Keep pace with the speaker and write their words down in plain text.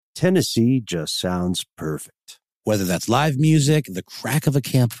Tennessee just sounds perfect. Whether that's live music, the crack of a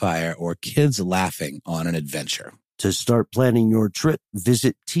campfire, or kids laughing on an adventure. To start planning your trip,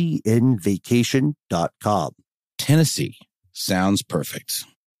 visit tnvacation.com. Tennessee sounds perfect.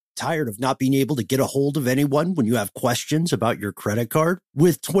 Tired of not being able to get a hold of anyone when you have questions about your credit card?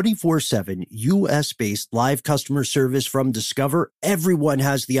 With 24/7 U.S.-based live customer service from Discover, everyone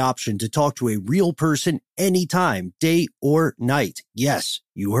has the option to talk to a real person anytime, day or night. Yes,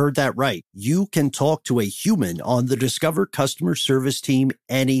 you heard that right. You can talk to a human on the Discover customer service team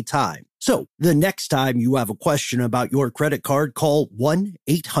anytime. So the next time you have a question about your credit card, call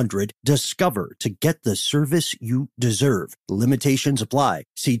 1-800-DISCOVER to get the service you deserve. Limitations apply.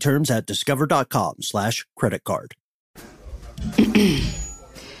 See terms at discover.com/credit-card.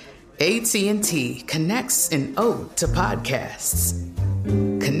 AT&T connects an ode to podcasts.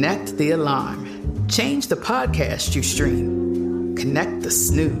 Connect the alarm. Change the podcast you stream. Connect the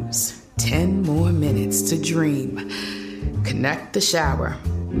snooze. 10 more minutes to dream. Connect the shower.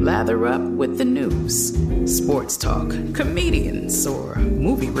 Lather up with the news, sports talk, comedians, or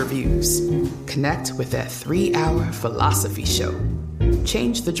movie reviews. Connect with that 3-hour philosophy show.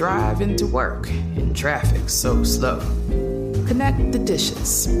 Change the drive into work in traffic so slow. Connect the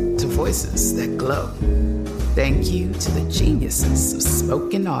dishes to voices that glow. Thank you to the geniuses of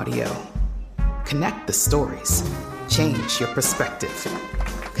spoken audio. Connect the stories. Change your perspective.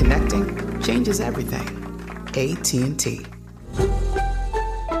 Connecting changes everything. AT&T.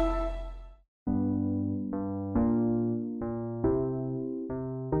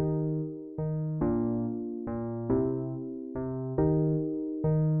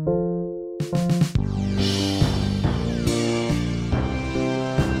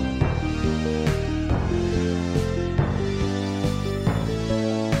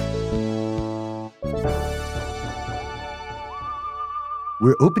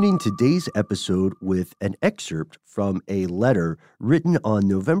 We're opening today's episode with an excerpt from a letter written on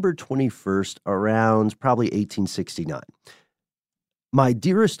November 21st, around probably 1869. My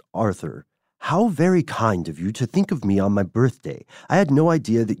dearest Arthur, how very kind of you to think of me on my birthday. I had no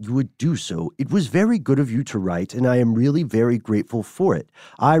idea that you would do so. It was very good of you to write, and I am really very grateful for it.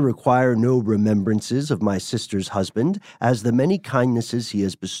 I require no remembrances of my sister's husband, as the many kindnesses he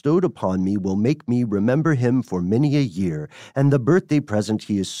has bestowed upon me will make me remember him for many a year, and the birthday present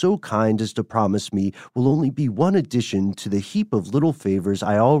he is so kind as to promise me will only be one addition to the heap of little favors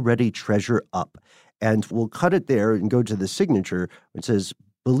I already treasure up. And we'll cut it there and go to the signature. It says,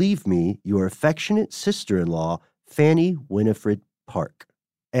 "Believe me, your affectionate sister-in-law, Fanny Winifred Park."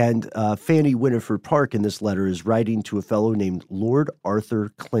 And Fanny Winifred Park in this letter is writing to a fellow named Lord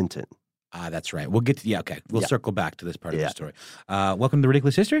Arthur Clinton. That's right. We'll get to, okay. We'll circle back to this part of the story. Welcome to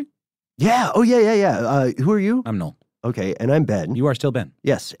Ridiculous History. Yeah. Oh, yeah. Who are you? I'm Noel. Okay. And I'm Ben. You are still Ben.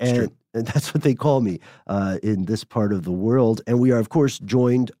 Yes. And that's what they call me in this part of the world. And we are, of course,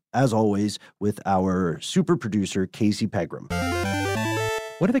 joined, as always, with our super producer, Casey Pegram.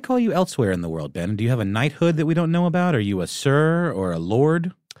 What do they call you elsewhere in the world, Ben? Do you have a knighthood that we don't know about? Are you a sir or a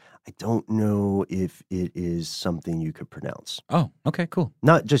lord? I don't know if it is something you could pronounce. Oh, okay, cool.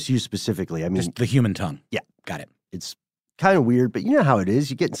 Not just you specifically. I mean, just the human tongue. Yeah. Got it. It's kind of weird, but you know how it is.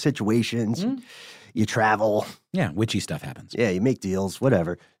 You get in situations, you travel. Yeah, witchy stuff happens. Yeah, you make deals,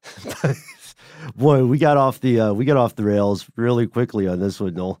 whatever. Boy, we got off the rails really quickly on this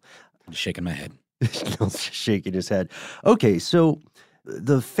one, Noel. I'm just shaking my head. Noel's just shaking his head. Okay, so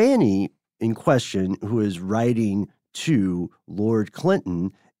the Fanny in question who is writing to Lord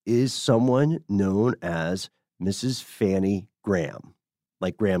Clinton is someone known as Mrs. Fanny Graham,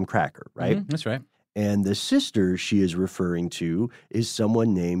 like graham cracker, right? Mm-hmm, that's right. And the sister she is referring to is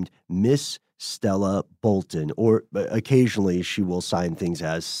someone named Miss Stella Bolton, or occasionally she will sign things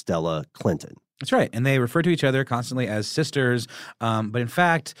as Stella Clinton. That's right. And they refer to each other constantly as sisters. But in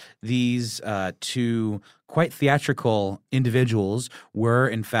fact, these two quite theatrical individuals were,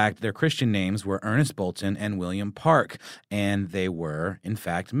 in fact, their Christian names were Ernest Bolton and William Park. And they were, in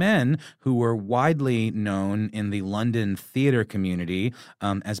fact, men who were widely known in the London theater community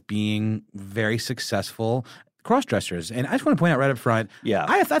as being very successful cross-dressers. And I just want to point out right up front,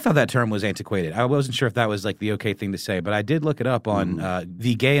 I thought that term was antiquated. I wasn't sure if that was like the okay thing to say, but I did look it up on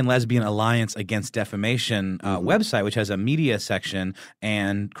the Gay and Lesbian Alliance Against Defamation website, which has a media section,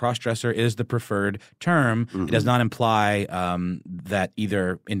 and cross-dresser is the preferred term. It does not imply that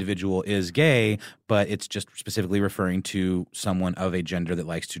either individual is gay, but it's just specifically referring to someone of a gender that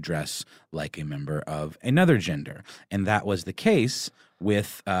likes to dress like a member of another gender. And that was the case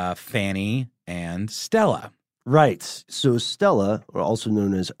with Fanny and Stella. Right. So Stella, or also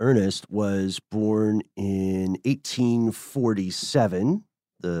known as Ernest, was born in 1847.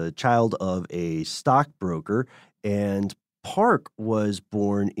 the child of a stockbroker, and Park was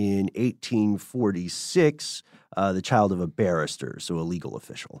born in 1846, the child of a barrister, so a legal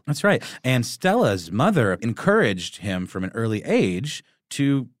official. That's right. And Stella's mother encouraged him from an early age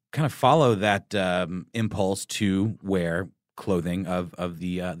to kind of follow that impulse to wear clothing of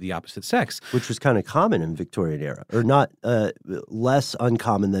the opposite sex, which was kind of common in Victorian era, or not less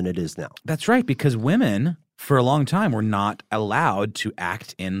uncommon than it is now. That's right, because women for a long time were not allowed to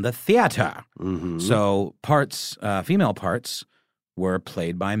act in the theater. Mm-hmm. So female parts were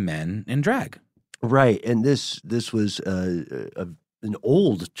played by men in drag. Right, and this was an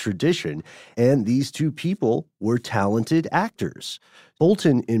old tradition, and these two people were talented actors.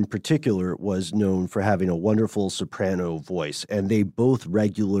 Bolton, in particular, was known for having a wonderful soprano voice, and they both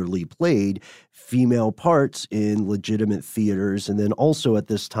regularly played female parts in legitimate theaters. And then also at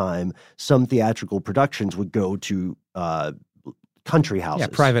this time, some theatrical productions would go to country houses.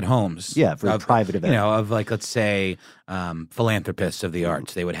 Yeah, private homes. Yeah, for a private event. Of like, let's say, philanthropists of the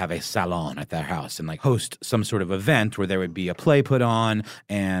arts. They would have a salon at their house and like host some sort of event where there would be a play put on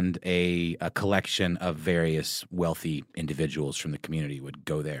and a collection of various wealthy individuals from the community would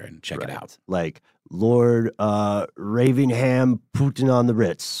go there and check it out. Like Lord Ravingham Putin on the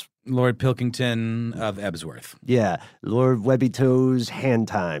Ritz. Lord Pilkington of Ebsworth. Yeah, Lord Webbitoe's Hand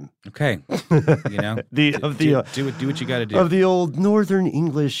Time. Okay, do what you got to do of the old Northern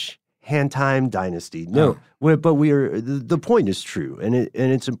English Hand Time dynasty. No, but the point is true, and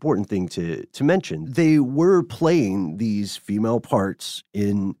it's an important thing to mention. They were playing these female parts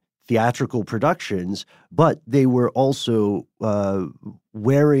in theatrical productions, but they were also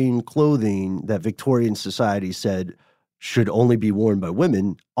wearing clothing that Victorian society said should only be worn by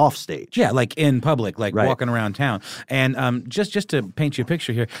women off stage. Yeah, like in public, like walking around town. And just to paint you a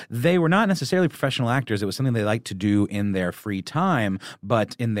picture here, they were not necessarily professional actors. It was something they liked to do in their free time,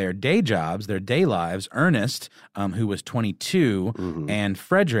 but in their day jobs, their day lives, Ernest, who was 22, and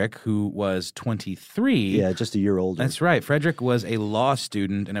Frederick, who was 23. Yeah, just a year older. That's right. Frederick was a law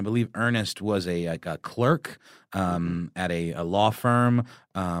student, and I believe Ernest was a clerk at a law firm,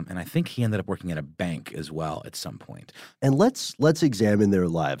 and I think he ended up working at a bank as well at some point. And let's examine their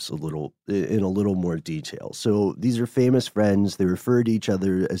lives in a little more detail. So these are famous friends. They refer to each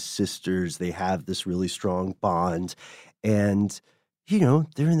other as sisters. They have this really strong bond, and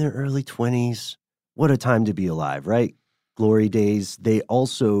they're in their early 20s. What a time to be alive, right? Glory days. They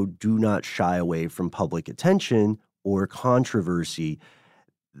also do not shy away from public attention or controversy.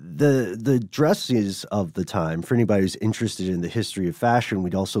 The dresses of the time, for anybody who's interested in the history of fashion,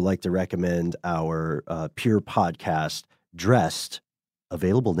 we'd also like to recommend our peer podcast, Dressed,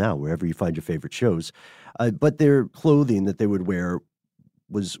 available now wherever you find your favorite shows. But their clothing that they would wear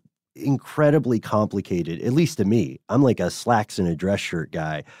was incredibly complicated, at least to me. I'm like a slacks and a dress shirt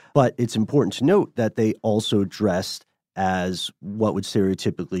guy. But it's important to note that they also dressed as what would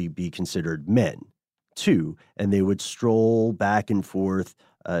stereotypically be considered men, too. And they would stroll back and forth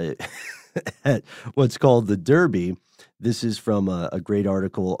at what's called the Derby. This is from a great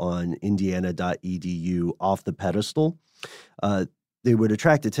article on indiana.edu, Off the Pedestal. They would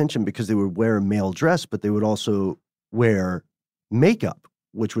attract attention because they would wear a male dress, but they would also wear makeup,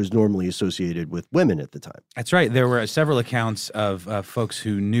 which was normally associated with women at the time. That's right. There were several accounts of folks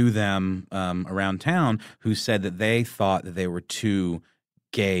who knew them around town who said that they thought that they were two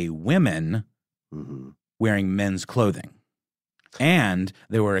gay women wearing men's clothing. And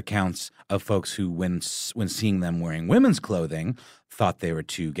there were accounts of folks who, when seeing them wearing women's clothing, thought they were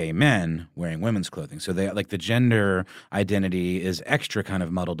two gay men wearing women's clothing. So they like the gender identity is extra kind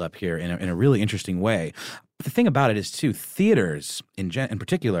of muddled up here in a really interesting way. But the thing about it is too, theaters in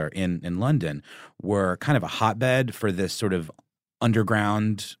particular in London were kind of a hotbed for this sort of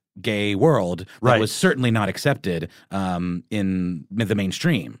underground gay world that was certainly not accepted in the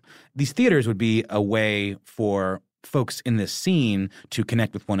mainstream. These theaters would be a way for folks in this scene to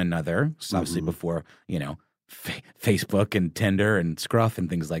connect with one another. So obviously before, Facebook and Tinder and Scruff and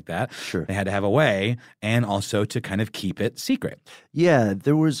things like that. Sure. They had to have a way, and also to kind of keep it secret. Yeah,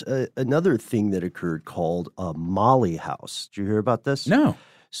 there was another thing that occurred called a Molly House. Did you hear about this? No.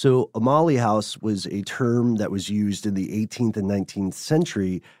 So a Molly House was a term that was used in the 18th and 19th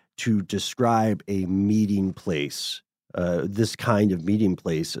century to describe a meeting place. This kind of meeting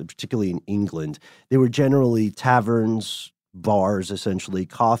place, particularly in England. They were generally taverns, bars, essentially,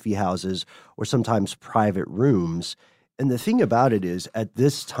 coffee houses, or sometimes private rooms. And the thing about it is, at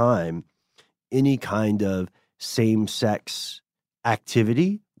this time, any kind of same-sex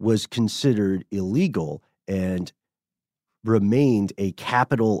activity was considered illegal. And remained a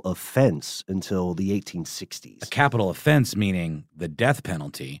capital offense until the 1860s. A capital offense meaning the death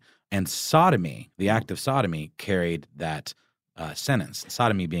penalty, and sodomy, the act of sodomy, carried that sentence,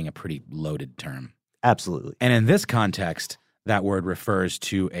 sodomy being a pretty loaded term. Absolutely. And in this context, that word refers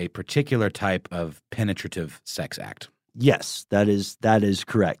to a particular type of penetrative sex act. Yes, that is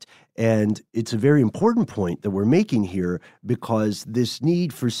correct. And it's a very important point that we're making here, because this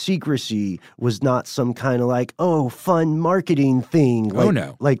need for secrecy was not some kind of like, fun marketing thing.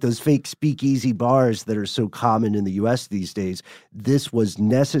 No. Like those fake speakeasy bars that are so common in the U.S. these days. This was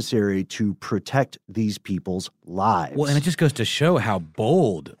necessary to protect these people's lives. Well, and it just goes to show how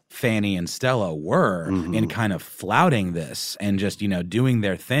bold Fanny and Stella were in kind of flouting this and just, doing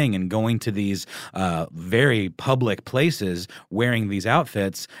their thing and going to these very public places wearing these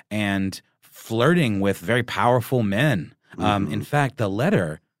outfits and flirting with very powerful men. In fact, the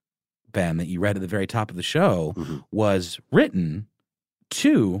letter, Ben, that you read at the very top of the show was written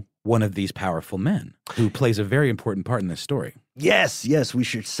to one of these powerful men who plays a very important part in this story. Yes, we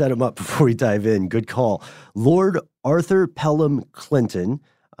should set him up before we dive in. Good call. Lord Arthur Pelham Clinton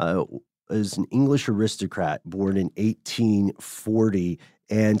is an English aristocrat born in 1840,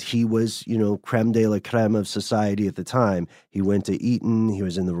 and he was, creme de la creme of society at the time. He went to Eton. He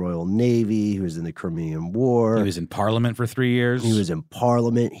was in the Royal Navy. He was in the Crimean War. He was in Parliament for 3 years. He was in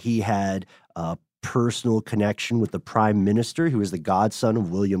Parliament. He had a personal connection with the Prime Minister, who was the godson of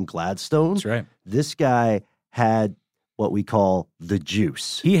William Gladstone. That's right. This guy had what we call the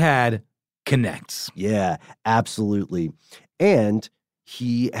juice. He had connects. Yeah, absolutely. And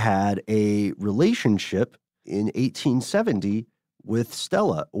he had a relationship in 1870 with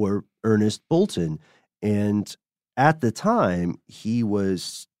Stella, or Ernest Bolton. And at the time, he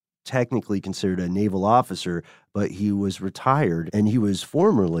was technically considered a naval officer, but he was retired. And he was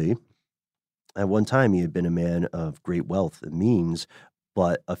formerly, at one time, he had been a man of great wealth and means.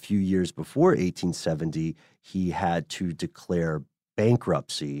 But a few years before 1870, he had to declare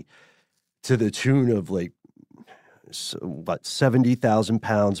bankruptcy to the tune of 70,000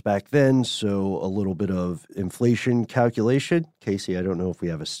 pounds back then. So a little bit of inflation calculation. Casey, I don't know if we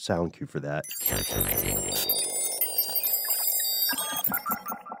have a sound cue for that.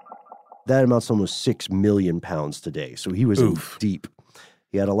 That amounts to almost 6 million pounds today. So he was in deep.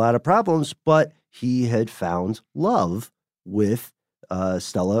 He had a lot of problems, but he had found love with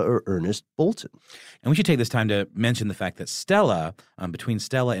Stella, or Ernest Bolton. And we should take this time to mention the fact that Stella, between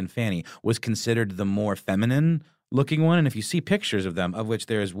Stella and Fanny, was considered the more feminine looking one. And if you see pictures of them, of which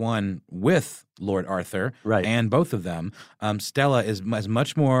there is one with Lord Arthur, right, and both of them, Stella has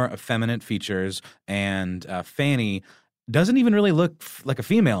much more effeminate features, and Fanny doesn't even really look like a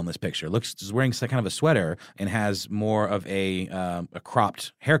female in this picture. Is wearing kind of a sweater and has more of a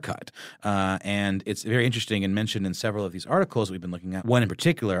cropped haircut. And it's very interesting and mentioned in several of these articles we've been looking at. One in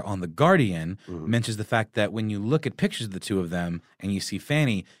particular on The Guardian mentions the fact that when you look at pictures of the two of them and you see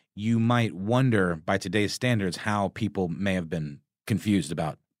Fanny, you might wonder, by today's standards, how people may have been confused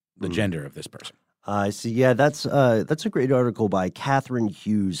about the gender of this person. I see. Yeah, that's a great article by Catherine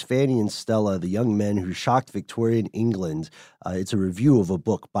Hughes, Fanny and Stella, the Young Men Who Shocked Victorian England. It's a review of a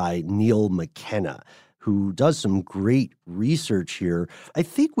book by Neil McKenna, who does some great research here. I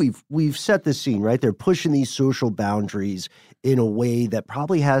think we've set the scene, right? They're pushing these social boundaries in a way that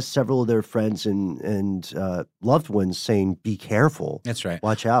probably has several of their friends and loved ones saying, be careful. That's right.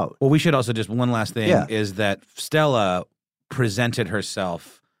 Watch out. Well, we should also just, one last thing is that Stella presented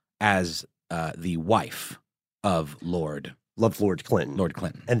herself as the wife of Lord Clinton. Lord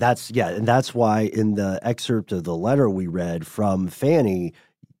Clinton. And that's why in the excerpt of the letter we read from Fanny,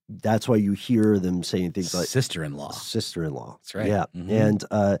 that's why you hear them saying things like sister-in-law. That's right. Yeah. And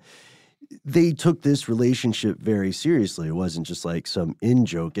they took this relationship very seriously. It wasn't just like some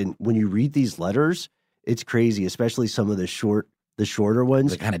in-joke. And when you read these letters, it's crazy, especially some of the shorter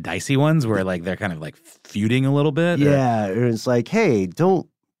ones. The kind of dicey ones where they're kind of feuding a little bit. Yeah. And it's like, hey, don't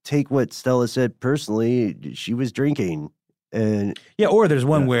take what Stella said personally. She was drinking. And or there's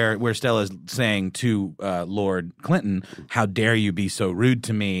one where Stella's saying to Lord Clinton, how dare you be so rude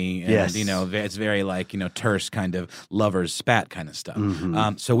to me? And, it's very terse kind of lover's spat kind of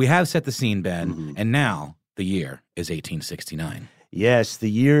stuff. So we have set the scene, Ben, and now the year is 1869. Yes, the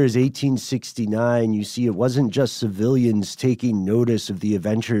year is 1869. You see, it wasn't just civilians taking notice of the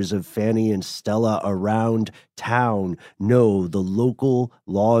adventures of Fanny and Stella around town. No, the local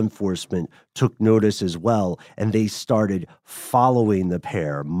law enforcement took notice as well, and they started following the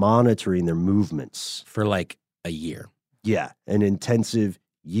pair, monitoring their movements. For a year. Yeah, an intensive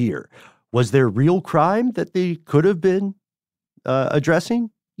year. Was there real crime that they could have been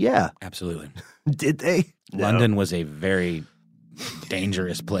addressing? Yeah. Absolutely. Did they? No. London was a very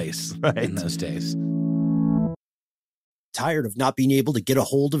dangerous place in those days. Tired of not being able to get a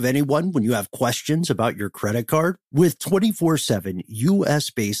hold of anyone when you have questions about your credit card? With 24/7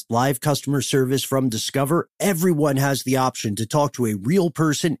 U.S.-based live customer service from Discover, everyone has the option to talk to a real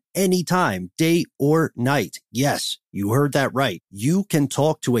person anytime, day or night. Yes, you heard that right. You can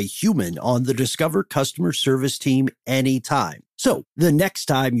talk to a human on the Discover customer service team anytime. So the next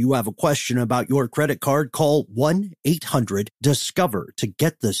time you have a question about your credit card, call 1-800-DISCOVER to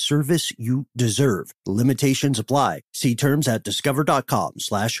get the service you deserve. Limitations apply. See terms at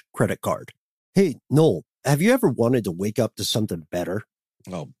discover.com/creditcard. Hey, Noel, have you ever wanted to wake up to something better?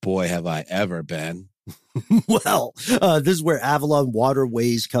 Oh boy, have I ever been. Well, this is where Avalon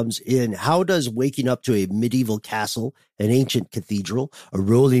Waterways comes in. How does waking up to a medieval castle, an ancient cathedral, a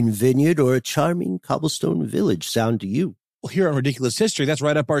rolling vineyard, or a charming cobblestone village sound to you? Well, here on Ridiculous History, that's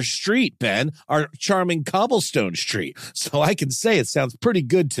right up our street, Ben, our charming cobblestone street. So I can say it sounds pretty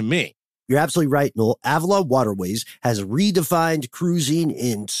good to me. You're absolutely right, Noel. Avalon Waterways has redefined cruising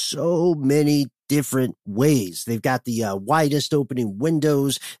in so many different ways. They've got the widest opening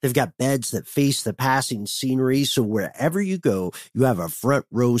windows. They've got beds that face the passing scenery. So wherever you go, you have a front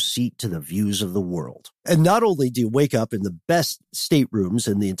row seat to the views of the world. And not only do you wake up in the best staterooms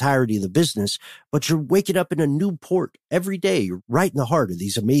in the entirety of the business, but you're waking up in a new port every day. You're right in the heart of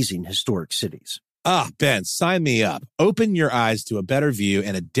these amazing historic cities. Ah, Ben, sign me up. Open your eyes to a better view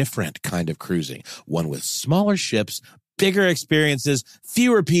and a different kind of cruising. One with smaller ships, bigger experiences,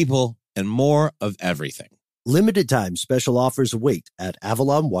 fewer people, and more of everything. Limited time special offers await at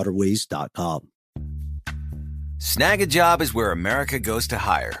avalonwaterways.com. Snag a Job is where America goes to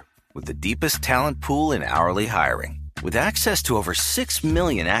hire, with the deepest talent pool in hourly hiring. With access to over 6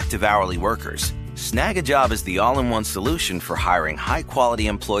 million active hourly workers, Snag a Job is the all-in-one solution for hiring high-quality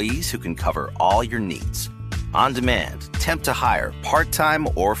employees who can cover all your needs. On demand, temp to hire, part-time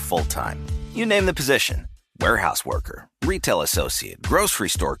or full-time. You name the position. Warehouse worker, retail associate, grocery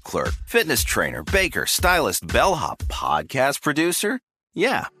store clerk, fitness trainer, baker, stylist, bellhop, podcast producer?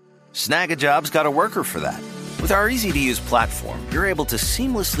 Yeah, Snag a Job's got a worker for that. With our easy-to-use platform, you're able to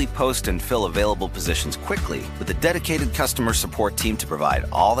seamlessly post and fill available positions quickly with a dedicated customer support team to provide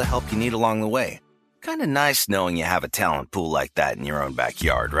all the help you need along the way. Kind of nice knowing you have a talent pool like that in your own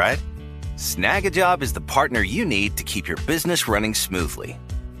backyard, right? Snag a Job is the partner you need to keep your business running smoothly.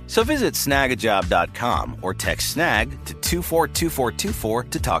 So visit snagajob.com or text snag to 242424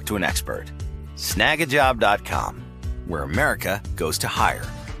 to talk to an expert. Snagajob.com, where America goes to hire.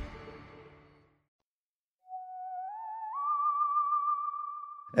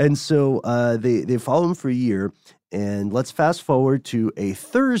 And so they follow him for a year. And let's fast forward to a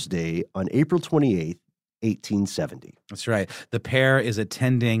Thursday on April 28th, 1870. That's right. The pair is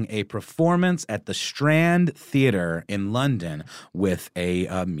attending a performance at the Strand Theatre in London with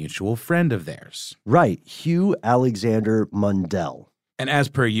a mutual friend of theirs. Right. Hugh Alexander Mundell. And as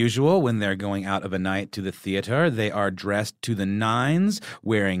per usual, when they're going out of a night to the theater, they are dressed to the nines,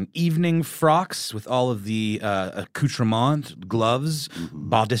 wearing evening frocks with all of the accoutrement, gloves,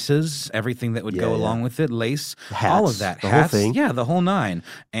 bodices, everything that would go along with it, lace, hats, all of that. The Hats, whole thing. Yeah, the whole nine.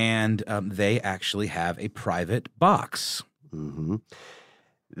 And they actually have a private box. Mm-hmm.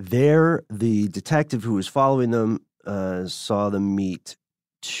 There, the detective who was following them saw them meet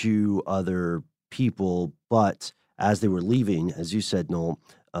two other people, but as they were leaving, as you said, Noel,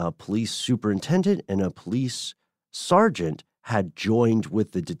 a police superintendent and a police sergeant had joined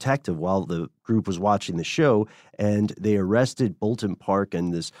with the detective while the group was watching the show, and they arrested Bolton Park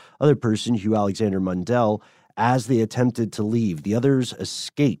and this other person, Hugh Alexander Mundell, as they attempted to leave. The others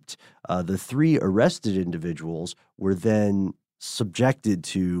escaped. The three arrested individuals were then subjected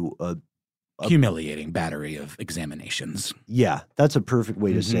to a humiliating battery of examinations. Yeah, that's a perfect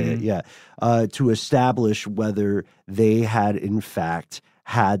way to say it. Yeah. To establish whether they had in fact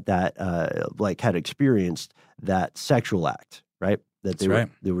had that, had experienced that sexual act, right? That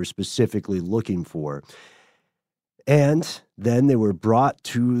they were specifically looking for. And then they were brought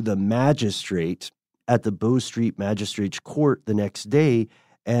to the magistrate at the Bow Street Magistrates Court the next day,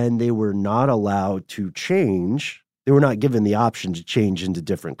 and they were not allowed to change. They were not given the option to change into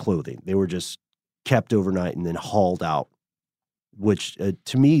different clothing. They were just kept overnight and then hauled out, which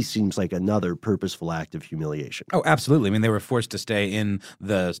to me seems like another purposeful act of humiliation. Oh, absolutely. I mean, they were forced to stay in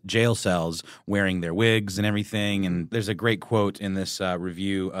the jail cells wearing their wigs and everything. And there's a great quote in this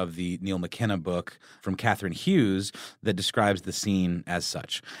review of the Neil McKenna book from Catherine Hughes that describes the scene as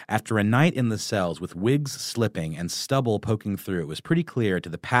such. After a night in the cells with wigs slipping and stubble poking through, it was pretty clear to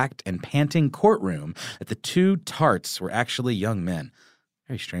the packed and panting courtroom that the two tarts were actually young men.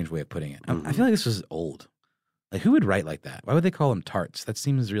 Very strange way of putting it. I feel like this was old. Like, who would write like that? Why would they call them tarts? That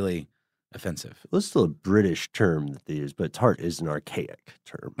seems really offensive. Well, it's still a British term that they use, but tart is an archaic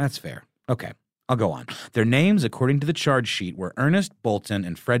term. That's fair. Okay, I'll go on. Their names, according to the charge sheet, were Ernest Bolton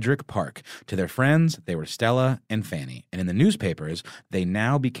and Frederick Park. To their friends, they were Stella and Fanny. And in the newspapers, they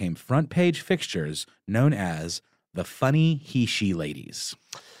now became front-page fixtures known as the Funny He-She Ladies.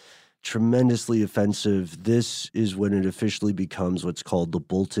 Tremendously offensive. This is when it officially becomes what's called the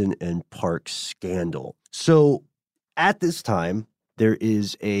Bolton and Park scandal. So at this time, there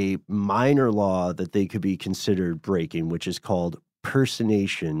is a minor law that they could be considered breaking, which is called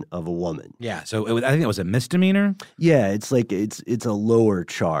personation of a woman. Yeah, so I think it was a misdemeanor? Yeah, it's like it's a lower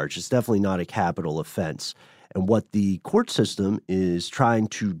charge. It's definitely not a capital offense. And what the court system is trying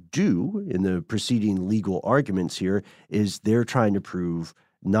to do in the preceding legal arguments here is they're trying to prove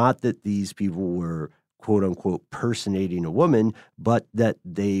not that these people were, quote unquote, personating a woman, but that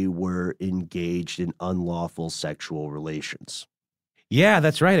they were engaged in unlawful sexual relations. Yeah,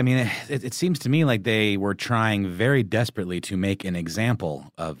 that's right. I mean, it seems to me like they were trying very desperately to make an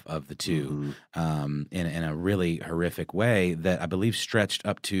example of the two in a really horrific way that I believe stretched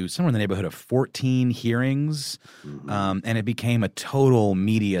up to somewhere in the neighborhood of 14 hearings. And it became a total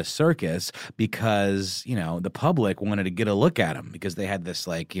media circus because, the public wanted to get a look at them because they had this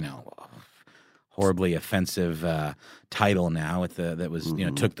horribly offensive title now that was,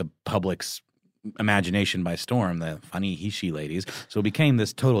 took the public's imagination by storm, the Funny He-She Ladies. So it became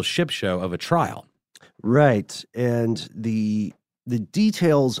this total ship show of a trial. Right. And the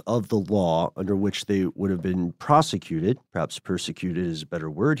details of the law under which they would have been prosecuted, perhaps persecuted is a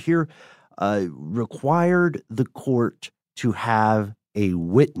better word here, required the court to have a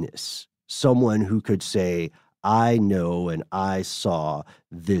witness, someone who could say, I know and I saw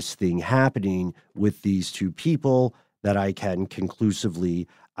this thing happening with these two people that I can conclusively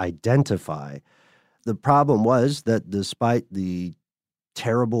identify. The problem was that despite the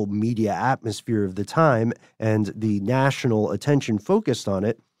terrible media atmosphere of the time and the national attention focused on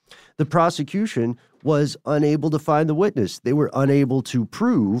it, the prosecution was unable to find the witness. They were unable to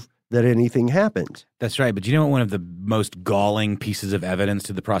prove that anything happened. That's right. But you know what one of the most galling pieces of evidence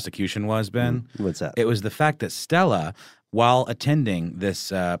to the prosecution was, Ben? What's that? It was the fact that Stella, while attending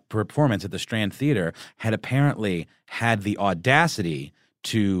this performance at the Strand Theater, had apparently had the audacity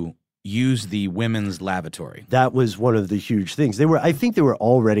to use the women's lavatory. That was one of the huge things. I think they were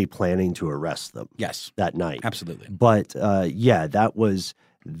already planning to arrest them. Yes. That night. Absolutely. But that was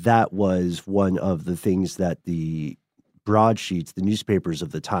one of the things that the broadsheets, the newspapers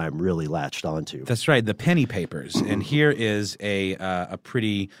of the time, really latched onto. That's right, the penny papers. And here is a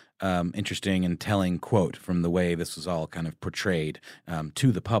pretty interesting and telling quote from the way this was all kind of portrayed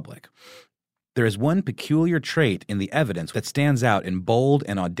to the public. There is one peculiar trait in the evidence that stands out in bold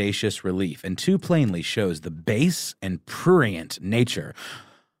and audacious relief, and too plainly shows the base and prurient nature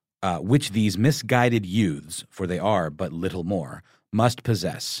which these misguided youths, for they are but little more, must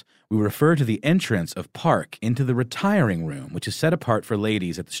possess. We refer to the entrance of Park into the retiring room, which is set apart for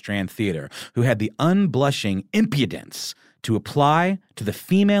ladies at the Strand Theater, who had the unblushing impudence to apply to the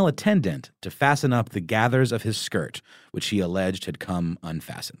female attendant to fasten up the gathers of his skirt, which he alleged had come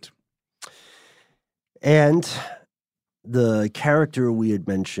unfastened. And the character we had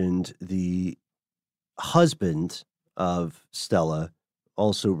mentioned, the husband of Stella,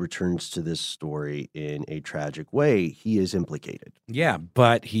 also returns to this story in a tragic way. He is implicated. Yeah,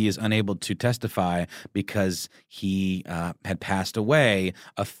 but he is unable to testify because he had passed away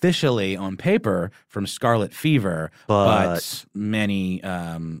officially on paper from scarlet fever, but many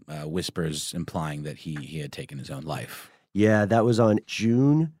whispers implying that he had taken his own life. Yeah, that was on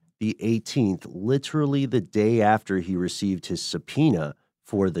June the 18th, literally the day after he received his subpoena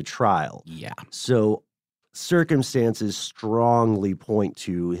for the trial. Yeah. So circumstances strongly point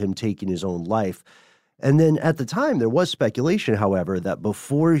to him taking his own life. And then at the time, there was speculation, however, that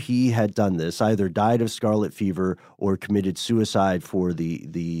before he had done this, either died of scarlet fever or committed suicide for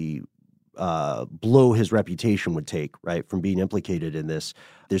the blow his reputation would take, right, from being implicated in this.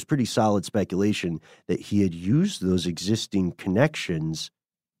 There's pretty solid speculation that he had used those existing connections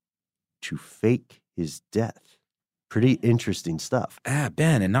to fake his death. Pretty interesting stuff.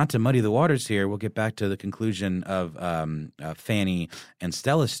 Ben, and not to muddy the waters here, we'll get back to the conclusion of Fanny and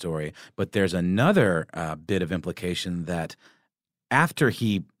Stella's story, but there's another bit of implication that after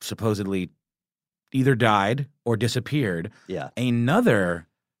he supposedly either died or disappeared, another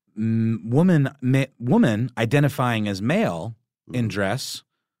woman identifying as male in dress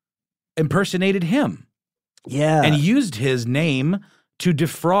impersonated him. Yeah. And used his name to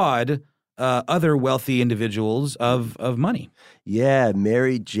defraud other wealthy individuals of money. Yeah,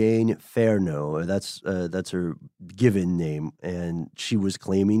 Mary Jane Fairno. That's her given name, and she was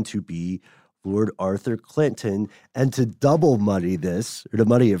claiming to be Lord Arthur Clinton, and to double muddy this, or to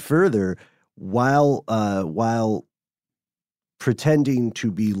muddy it further, while pretending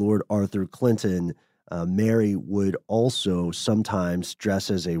to be Lord Arthur Clinton, Mary would also sometimes dress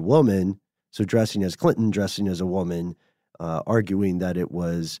as a woman, so dressing as Clinton, dressing as a woman, arguing that it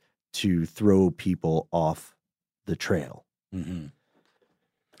was to throw people off the trail. Mm-hmm.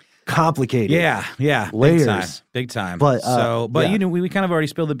 Complicated. Yeah. Layers. Big time. But, you know, we kind of already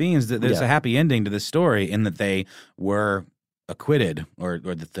spilled the beans that there's a happy ending to this story in that they were acquitted or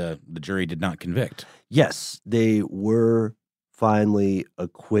that the jury did not convict. Yes, they were finally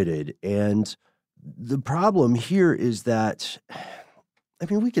acquitted. And the problem here is that, I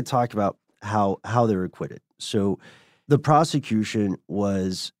mean, we could talk about how they're acquitted. So the prosecution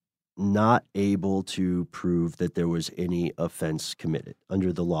was not able to prove that there was any offense committed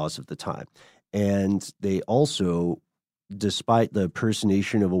under the laws of the time. And they also, despite the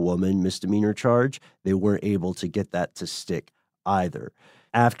impersonation of a woman misdemeanor charge, they weren't able to get that to stick either.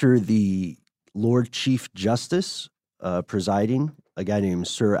 After the Lord Chief Justice presiding, a guy named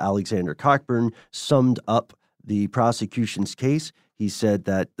Sir Alexander Cockburn, summed up the prosecution's case, he said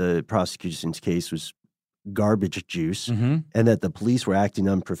that the prosecution's case was garbage juice, and that the police were acting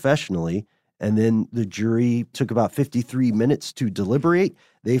unprofessionally. And then the jury took about 53 minutes to deliberate.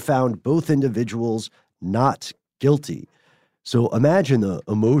 They found both individuals not guilty. So imagine the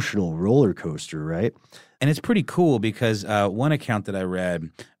emotional roller coaster, right? And it's pretty cool because one account that I read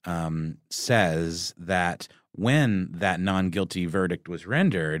says that when that non-guilty verdict was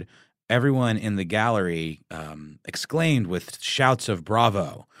rendered, everyone in the gallery exclaimed with shouts of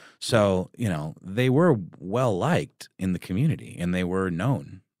bravo. So, you know, they were well-liked in the community and they were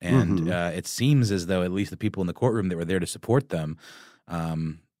known. And it seems as though at least the people in the courtroom that were there to support them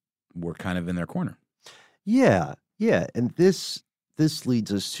were kind of in their corner. Yeah. And this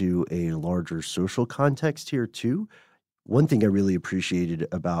leads us to a larger social context here, too. One thing I really appreciated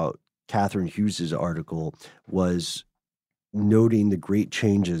about Catherine Hughes's article was noting the great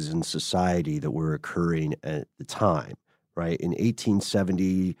changes in society that were occurring at the time, right? In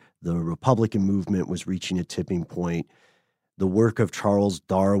 1870, the Republican movement was reaching a tipping point. The work of Charles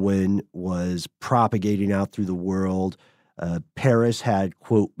Darwin was propagating out through the world. Paris had,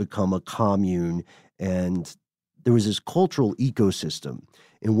 quote, become a commune, and there was this cultural ecosystem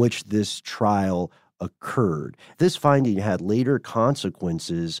in which this trial occurred. This finding had later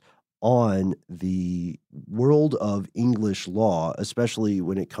consequences on the world of English law, especially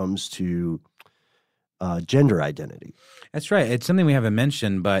when it comes to gender identity. That's right. It's something we haven't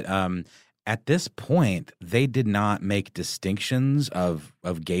mentioned, but at this point, they did not make distinctions of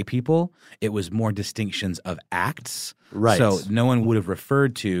gay people. It was more distinctions of acts. Right. So no one would have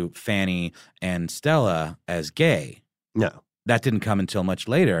referred to Fanny and Stella as gay. No. That didn't come until much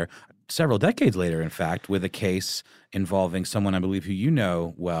later, several decades later, in fact, with a case involving someone I believe who you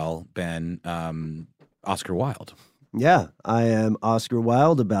know well, Ben, Oscar Wilde. Yeah, I am Oscar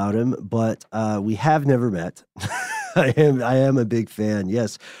Wilde about him, but we have never met. I am a big fan.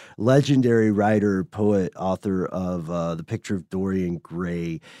 Yes, legendary writer, poet, author of The Picture of Dorian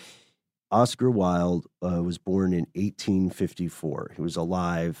Gray. Oscar Wilde was born in 1854. He was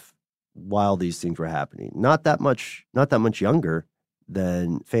alive while these things were happening. Not that much younger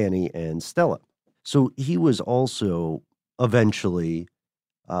than Fanny and Stella. So he was also eventually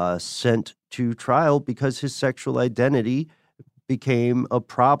sent to trial because his sexual identity became a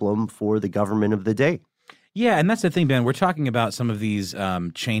problem for the government of the day. Yeah, and that's the thing, Ben. We're talking about some of these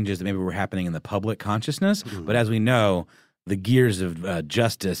changes that maybe were happening in the public consciousness, but as we know, the gears of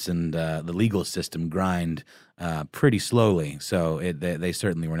justice and the legal system grind pretty slowly. So they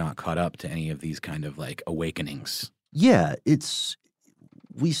certainly were not caught up to any of these kind of like awakenings. Yeah,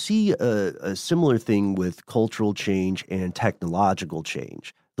 we see a similar thing with cultural change and technological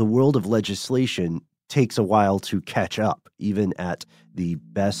change. The world of legislation takes a while to catch up, even at the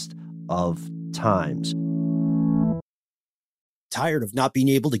best of times. Tired of not being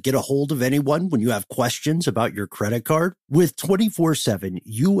able to get a hold of anyone when you have questions about your credit card? With 24/7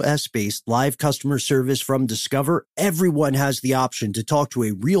 U.S.-based live customer service from Discover, everyone has the option to talk to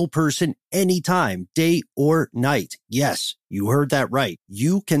a real person anytime, day or night. Yes, you heard that right.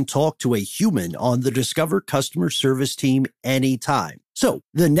 You can talk to a human on the Discover customer service team anytime. So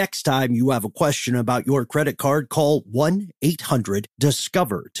the next time you have a question about your credit card, call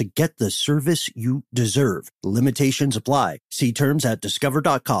 1-800-DISCOVER to get the service you deserve. Limitations apply. See terms at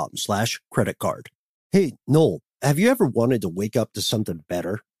discover.com/credit card. Hey, Noel, have you ever wanted to wake up to something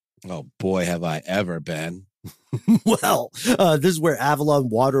better? Oh, boy, have I ever been. Well, this is where Avalon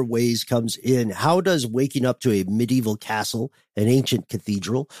Waterways comes in. How does waking up to a medieval castle, an ancient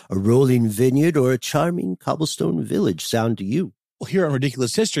cathedral, a rolling vineyard, or a charming cobblestone village sound to you? Well, here on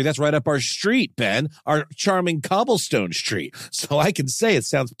Ridiculous History, that's right up our street, Ben, our charming cobblestone street. So I can say it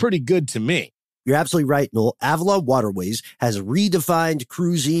sounds pretty good to me. You're absolutely right, Noel. Avalon Waterways has redefined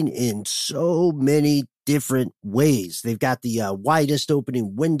cruising in so many different ways. They've got the widest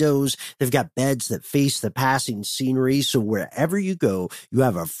opening windows. They've got beds that face the passing scenery. So wherever you go, you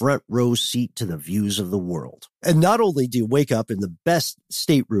have a front row seat to the views of the world. And not only do you wake up in the best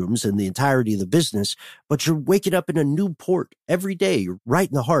staterooms in the entirety of the business, but you're waking up in a new port every day, right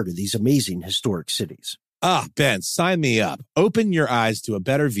in the heart of these amazing historic cities. Ah, Ben, sign me up. Open your eyes to a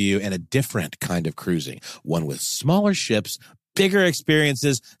better view and a different kind of cruising. One with smaller ships, bigger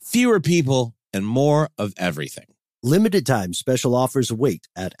experiences, fewer people, and more of everything. Limited time special offers await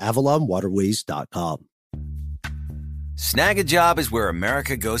at avalonwaterways.com. Snag a Job is where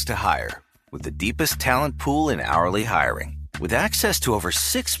America goes to hire, with the deepest talent pool in hourly hiring. With access to over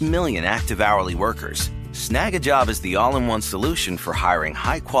 6 million active hourly workers, Snag a Job is the all-in-one solution for hiring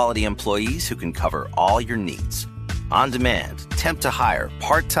high-quality employees who can cover all your needs. On demand, temp to hire,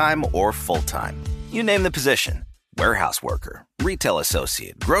 part-time or full-time. You name the position. Warehouse worker, retail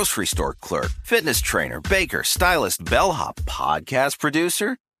associate, grocery store clerk, fitness trainer, baker, stylist, bellhop, podcast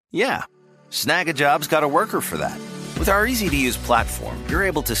producer. Yeah, Snag a Job's got a worker for that. With our easy-to-use platform, you're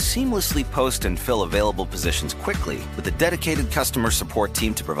able to seamlessly post and fill available positions quickly with a dedicated customer support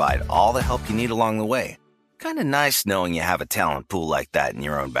team to provide all the help you need along the way. Kind of nice knowing you have a talent pool like that in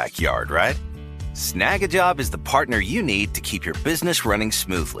your own backyard, right? Snag a Job is the partner you need to keep your business running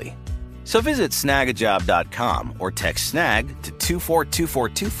smoothly. So visit snagajob.com or text snag to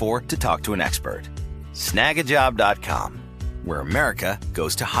 242424 to talk to an expert. Snagajob.com, where America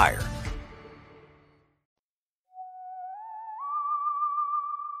goes to hire.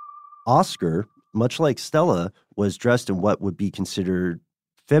 Oscar, much like Stella, was dressed in what would be considered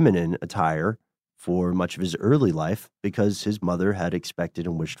feminine attire for much of his early life because his mother had expected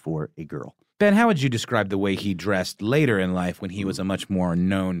and wished for a girl. Ben, how would you describe the way he dressed later in life when he was a much more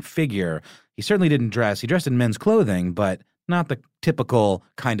known figure? He certainly didn't dress. He dressed in men's clothing, but not the typical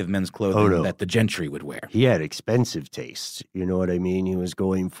kind of men's clothing that the gentry would wear. He had expensive tastes. You know what I mean? He was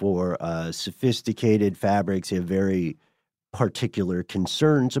going for sophisticated fabrics. He had very particular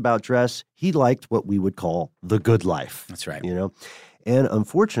concerns about dress. He liked what we would call the good life. That's right. You know? And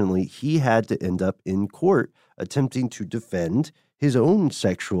unfortunately, he had to end up in court attempting to defend his own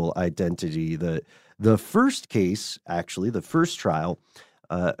sexual identity. The first case, actually, the first trial,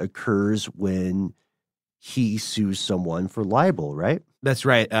 occurs when he sues someone for libel, right? That's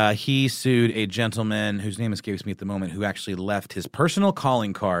right. He sued a gentleman whose name escapes me at the moment, who actually left his personal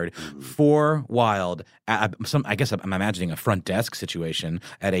calling card for Wilde. I guess I'm imagining a front desk situation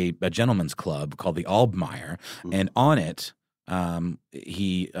at a gentleman's club called the Albmeyer, and on it,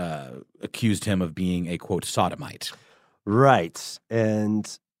 he accused him of being a, quote, sodomite. Right.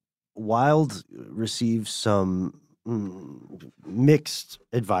 And Wilde received some mixed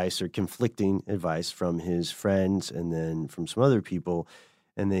advice or conflicting advice from his friends and then from some other people.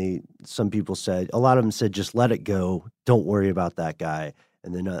 And some people said, a lot of them said, just let it go. Don't worry about that guy.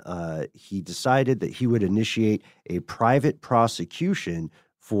 And then he decided that he would initiate a private prosecution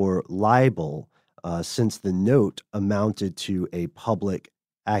for libel since the note amounted to a public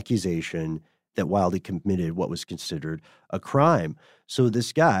accusation that Wilde committed what was considered a crime. So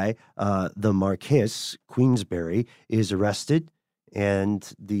this guy, the Marquis Queensberry, is arrested,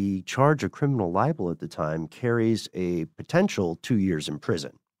 and the charge of criminal libel at the time carries a potential 2 years in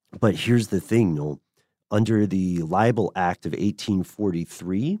prison. But here's the thing, Noel. Under the Libel Act of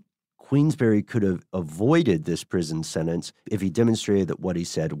 1843, Queensberry could have avoided this prison sentence if he demonstrated that what he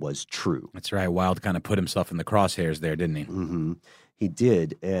said was true. That's right. Wilde kind of put himself in the crosshairs there, didn't he? Mm-hmm. He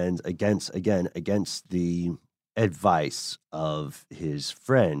did, and against the advice of his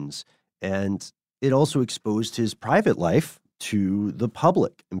friends. And it also exposed his private life to the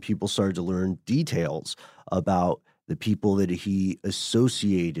public, and people started to learn details about the people that he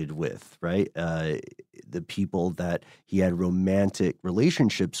associated with, right? The people that he had romantic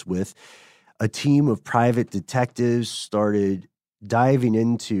relationships with. A team of private detectives started diving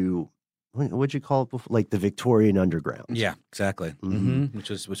into, what'd you call it before? Like the Victorian underground. Yeah, exactly. Mm-hmm. Which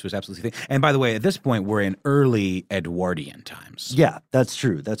was absolutely the thing. And by the way, at this point, we're in early Edwardian times. Yeah, that's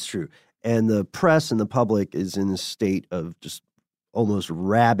true. That's true. And the press and the public is in a state of just almost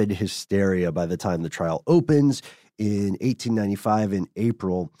rabid hysteria by the time the trial opens in 1895 in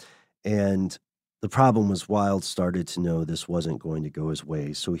April. And The problem was Wilde started to know this wasn't going to go his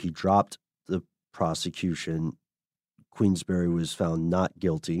way, so he dropped the prosecution. Queensberry was found not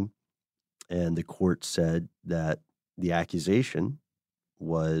guilty, and the court said that the accusation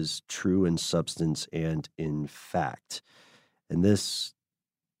was true in substance and in fact. And this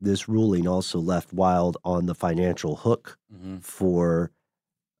ruling also left Wilde on the financial hook for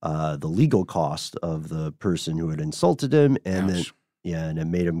the legal cost of the person who had insulted him, and and it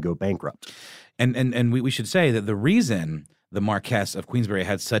made him go bankrupt. And we should say that the reason the Marquess of Queensberry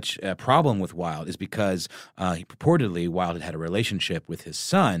had such a problem with Wilde is because purportedly Wilde had a relationship with his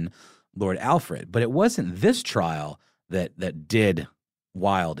son, Lord Alfred. But it wasn't this trial that did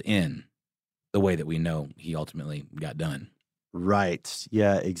Wilde in the way that we know he ultimately got done. Right.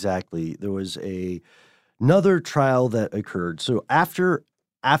 Yeah, exactly. There was another trial that occurred. So after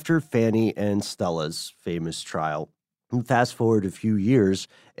Fanny and Stella's famous trial, fast forward a few years,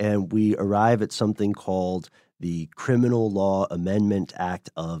 and we arrive at something called the Criminal Law Amendment Act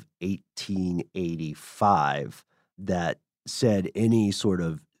of 1885 that said any sort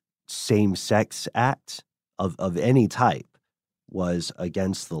of same-sex act of any type was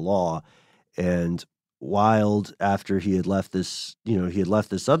against the law. And Wilde, after he had left this,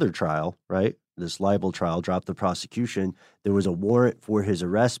 other trial, right? This libel trial, dropped the prosecution. There was a warrant for his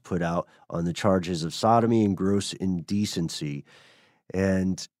arrest put out on the charges of sodomy and gross indecency.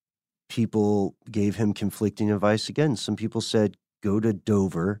 And people gave him conflicting advice again. Some people said, go to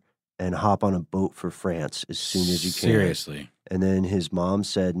Dover and hop on a boat for France as soon as you can. Seriously. And then his mom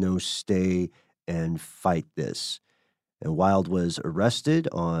said, no, stay and fight this. And Wilde was arrested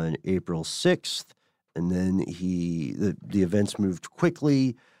on April 6th. And then the events moved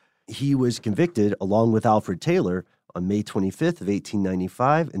quickly. He was convicted along with Alfred Taylor on May 25th of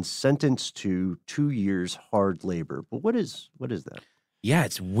 1895 and sentenced to 2 years hard labor. But what is that? Yeah,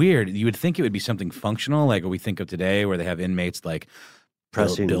 it's weird. You would think it would be something functional, like what we think of today, where they have inmates like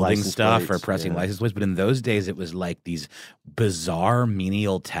pressing building stuff plates, or pressing license plates. But in those days, it was like these bizarre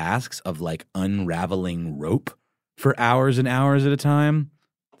menial tasks of like unraveling rope for hours and hours at a time.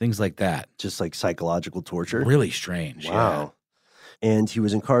 Things like that. Just like psychological torture? Really strange. Wow. Yeah. And he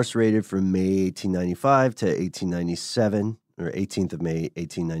was incarcerated from May 1895 to 1897, or 18th of May,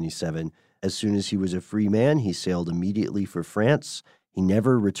 1897. As soon as he was a free man, he sailed immediately for France. He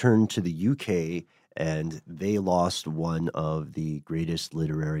never returned to the UK, and they lost one of the greatest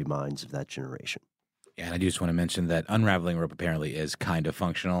literary minds of that generation. Yeah, and I just want to mention that unraveling rope apparently is kind of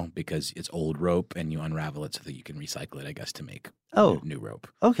functional because it's old rope and you unravel it so that you can recycle it, I guess, to make new rope.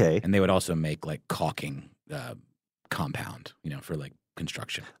 Okay. And they would also make like caulking compound, for like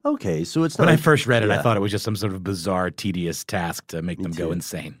construction. Okay, so it's not. When I first read it, I thought it was just some sort of bizarre, tedious task to make them go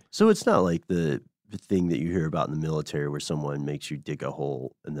insane. So it's not like the thing that you hear about in the military where someone makes you dig a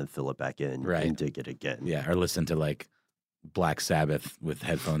hole and then fill it back in and dig it again. Yeah, or listen to like Black Sabbath with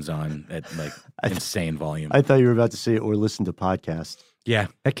headphones on at like insane volume. I thought you were about to say or listen to podcasts. Yeah,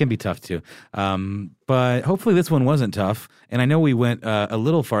 that can be tough too. But hopefully this one wasn't tough. And I know we went a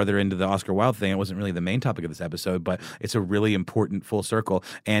little farther into the Oscar Wilde thing. It wasn't really the main topic of this episode, but it's a really important full circle.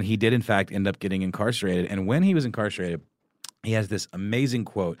 And he did, in fact, end up getting incarcerated. And when he was incarcerated, he has this amazing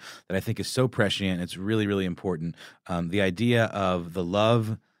quote that I think is so prescient. It's really, really important. The idea of the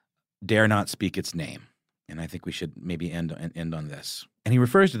love dare not speak its name. And I think we should maybe end on this. And he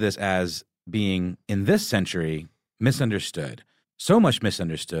refers to this as being, in this century, misunderstood. So much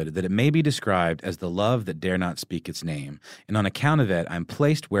misunderstood that it may be described as the love that dare not speak its name. And on account of it, I'm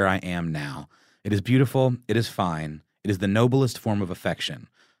placed where I am now. It is beautiful. It is fine. It is the noblest form of affection.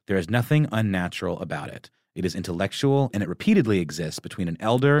 There is nothing unnatural about it. It is intellectual, and it repeatedly exists between an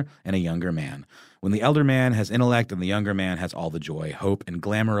elder and a younger man. When the elder man has intellect and the younger man has all the joy, hope, and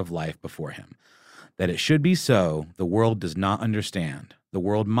glamour of life before him. That it should be so, the world does not understand. The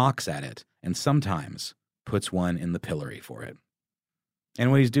world mocks at it, and sometimes puts one in the pillory for it. And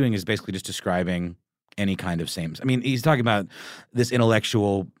what he's doing is basically just describing any kind of same. I mean, he's talking about this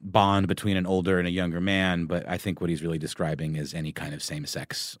intellectual bond between an older and a younger man, but I think what he's really describing is any kind of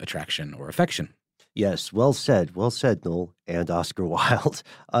same-sex attraction or affection. Yes, well said, Noel and Oscar Wilde.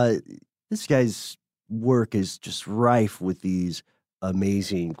 This guy's work is just rife with these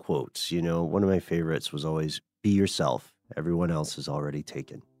amazing quotes. One of my favorites was always, be yourself. Everyone else is already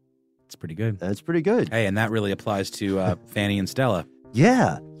taken. It's pretty good. That's pretty good. Hey, and that really applies to Fanny and Stella.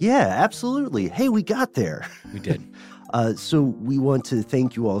 Yeah, absolutely. Hey, we got there. We did. So we want to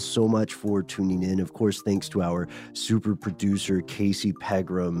thank you all so much for tuning in. Of course, thanks to our super producer, Casey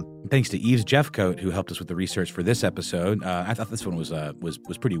Pegram. Thanks to Eves Jeffcoat, who helped us with the research for this episode. I thought this one was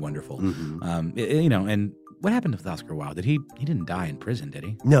pretty wonderful. Mm-hmm. And What happened with Oscar Wilde? He didn't die in prison, did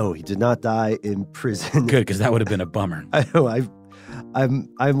he? No, he did not die in prison. Good, because that would have been a bummer. I know.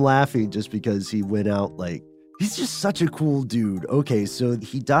 I'm laughing just because he went out like, he's just such a cool dude. Okay, so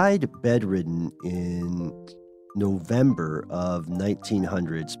he died bedridden in November of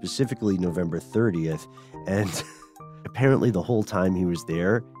 1900, specifically November 30th. And apparently the whole time he was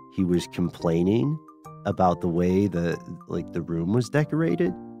there, he was complaining about the way the room was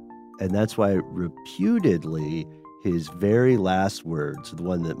decorated. And that's why reputedly his very last words, the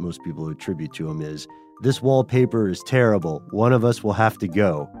one that most people attribute to him, is, "This wallpaper is terrible. One of us will have to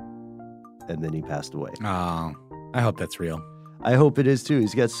go." And then he passed away. Oh, I hope that's real. I hope it is too.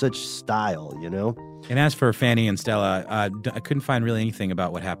 He's got such style, you know? And as for Fanny and Stella, I couldn't find really anything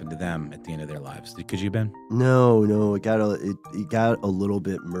about what happened to them at the end of their lives. Could you, Ben? No, it got a little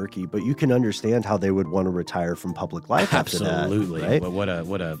bit murky, but you can understand how they would want to retire from public life after that. Absolutely. Right? What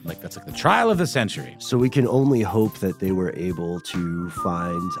a that's like the trial of the century. So we can only hope that they were able to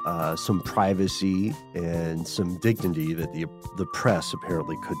find some privacy and some dignity that the press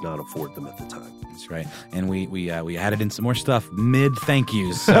apparently could not afford them at the time. That's right. And we added in some more stuff mid thank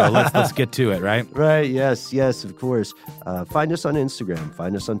yous. So let's get to it, right? Right. Yes, of course. Find us on Instagram.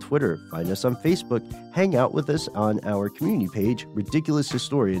 Find us on Twitter. Find us on Facebook. Hang out with us on our community page, Ridiculous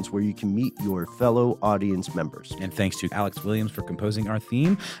Historians, where you can meet your fellow audience members. And thanks to Alex Williams for composing our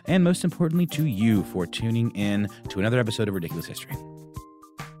theme, and most importantly to you for tuning in to another episode of Ridiculous History.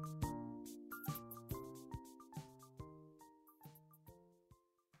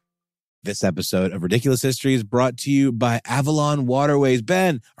 This episode of Ridiculous History is brought to you by Avalon Waterways.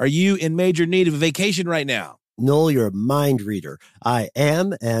 Ben, are you in major need of a vacation right now? Noel, you're a mind reader. I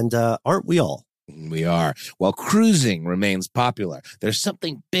am, and aren't we all? We are. While cruising remains popular, there's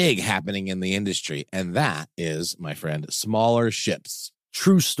something big happening in the industry, and that is, my friend, smaller ships.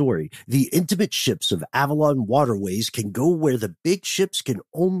 True story. The intimate ships of Avalon Waterways can go where the big ships can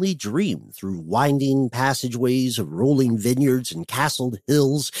only dream, through winding passageways of rolling vineyards and castled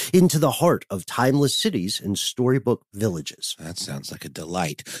hills into the heart of timeless cities and storybook villages. That sounds like a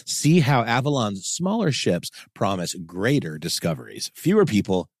delight. See how Avalon's smaller ships promise greater discoveries, fewer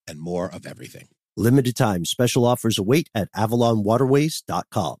people, and more of everything. Limited time special offers await at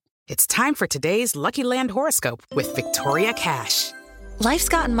avalonwaterways.com. It's time for today's Lucky Land horoscope with Victoria Cash. Life's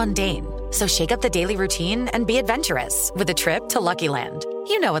gotten mundane, so shake up the daily routine and be adventurous with a trip to Lucky Land.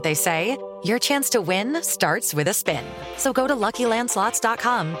 You know what they say, your chance to win starts with a spin. So go to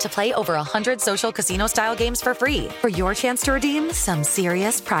LuckyLandSlots.com to play over 100 social casino-style games for free for your chance to redeem some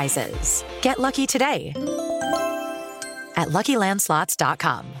serious prizes. Get lucky today at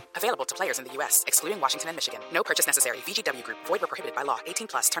LuckyLandSlots.com. Available to players in the U.S., excluding Washington and Michigan. No purchase necessary. VGW Group. Void where prohibited by law.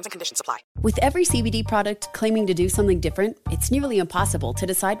 18+. Terms and conditions apply. With every CBD product claiming to do something different, it's nearly impossible to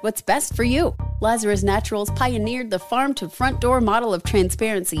decide what's best for you. Lazarus Naturals pioneered the farm-to-front-door model of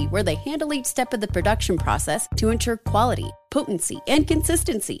transparency, where they handle each step of the production process to ensure quality, potency, and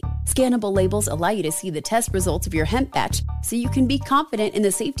consistency. Scannable labels allow you to see the test results of your hemp batch, so you can be confident in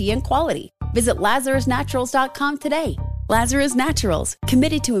the safety and quality. Visit LazarusNaturals.com today. Lazarus Naturals,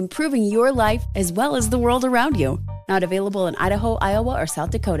 committed to improving your life as well as the world around you. Not available in Idaho, Iowa, or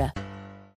South Dakota.